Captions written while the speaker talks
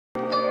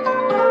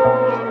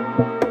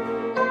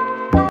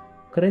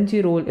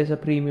Crunchyroll is a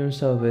premium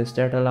service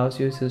that allows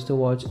users to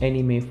watch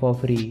anime for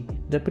free.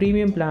 The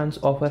premium plans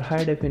offer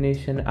high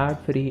definition,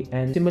 ad-free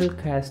and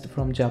simulcast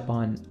from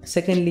Japan.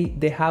 Secondly,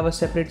 they have a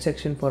separate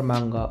section for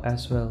manga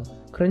as well.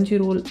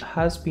 Crunchyroll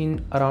has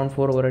been around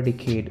for over a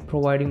decade,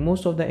 providing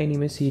most of the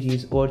anime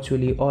series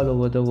virtually all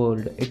over the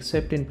world,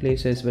 except in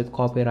places with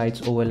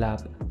copyrights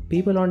overlap.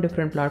 People on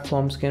different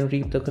platforms can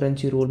reap the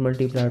Crunchyroll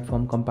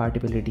multi-platform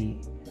compatibility.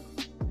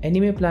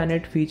 Anime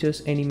Planet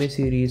features anime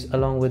series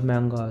along with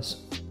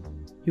mangas.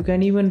 You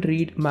can even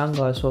read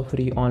mangas for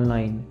free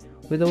online.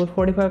 With over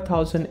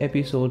 45,000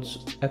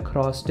 episodes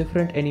across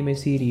different anime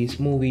series,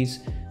 movies,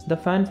 the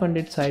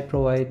fan-funded site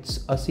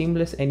provides a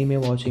seamless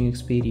anime watching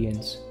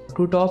experience.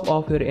 To top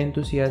off your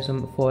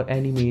enthusiasm for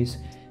animes,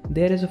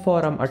 there is a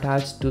forum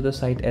attached to the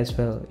site as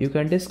well. You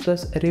can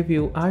discuss,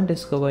 review and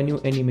discover new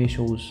anime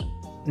shows.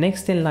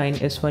 Next in line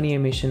is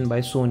Funimation by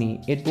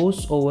Sony. It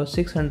boasts over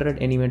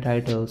 600 anime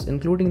titles,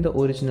 including the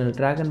original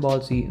Dragon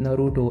Ball Z,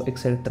 Naruto,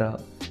 etc.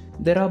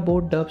 There are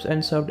both dubs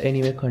and subbed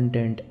anime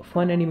content.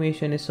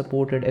 Funimation is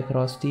supported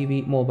across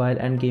TV, mobile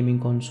and gaming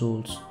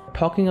consoles.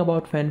 Talking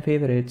about fan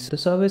favorites, the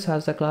service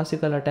has the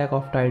classical Attack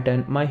of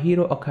Titan, My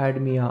Hero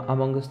Academia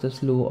amongst the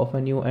slew of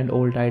new and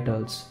old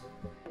titles.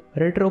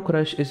 Retro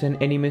Crush is an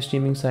anime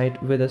streaming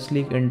site with a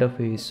sleek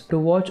interface to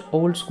watch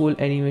old school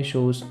anime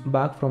shows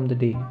back from the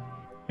day.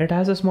 It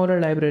has a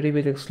smaller library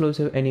with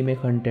exclusive anime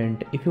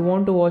content. If you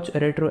want to watch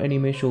retro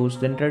anime shows,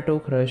 then Retro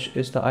Crush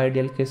is the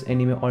ideal kiss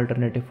anime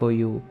alternative for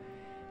you.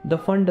 The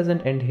fun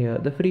doesn't end here.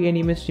 The free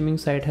anime streaming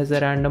site has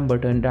a random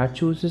button that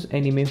chooses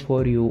anime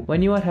for you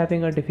when you are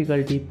having a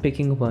difficulty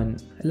picking one.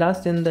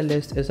 Last in the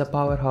list is a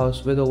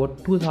powerhouse with over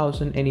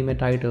 2000 anime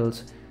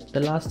titles the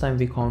last time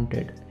we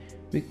counted.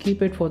 We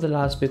keep it for the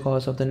last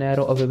because of the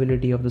narrow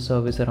availability of the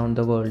service around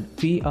the world.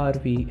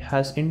 VRV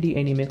has indie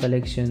anime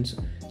collections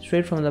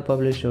straight from the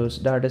publishers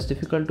that is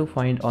difficult to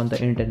find on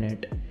the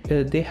internet.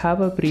 They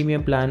have a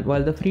premium plan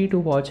while the free to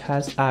watch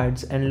has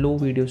ads and low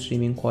video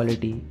streaming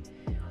quality.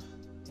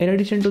 In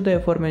addition to the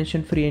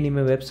aforementioned free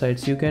anime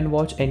websites, you can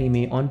watch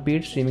anime on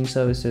paid streaming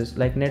services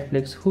like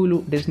Netflix,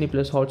 Hulu, Disney+,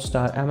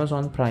 Hotstar,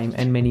 Amazon Prime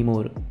and many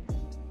more.